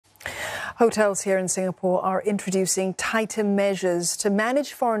Hotels here in Singapore are introducing tighter measures to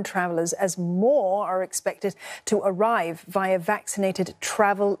manage foreign travellers as more are expected to arrive via Vaccinated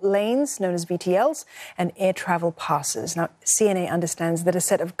Travel Lanes, known as VTLs, and air travel passes. Now, CNA understands that a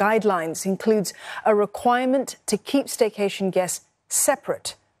set of guidelines includes a requirement to keep staycation guests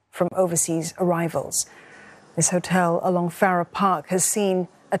separate from overseas arrivals. This hotel along Farrer Park has seen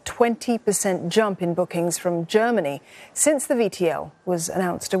a 20% jump in bookings from Germany since the VTL was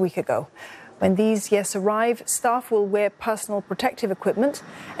announced a week ago. When these guests arrive, staff will wear personal protective equipment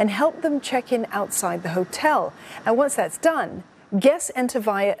and help them check in outside the hotel. And once that's done, guests enter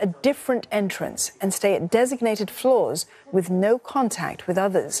via a different entrance and stay at designated floors with no contact with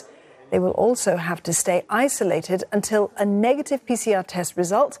others. They will also have to stay isolated until a negative PCR test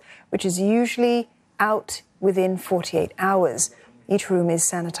result, which is usually out within 48 hours. Each room is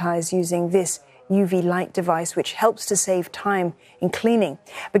sanitized using this UV light device, which helps to save time in cleaning.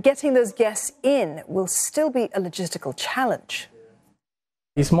 But getting those guests in will still be a logistical challenge.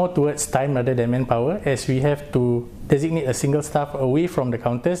 It's more towards time rather than manpower, as we have to designate a single staff away from the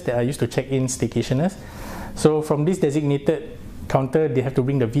counters that are used to check in staycationers. So from this designated counter, they have to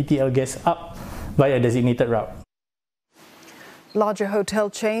bring the VTL guests up via a designated route. Larger hotel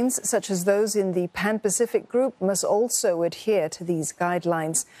chains, such as those in the Pan-Pacific Group, must also adhere to these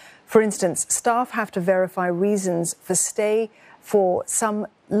guidelines. For instance, staff have to verify reasons for stay for some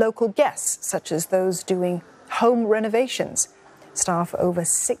local guests, such as those doing home renovations. Staff over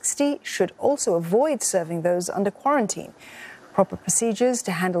 60 should also avoid serving those under quarantine. Proper procedures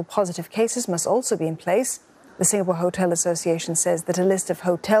to handle positive cases must also be in place. The Singapore Hotel Association says that a list of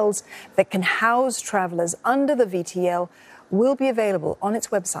hotels that can house travellers under the VTL will be available on its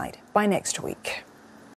website by next week.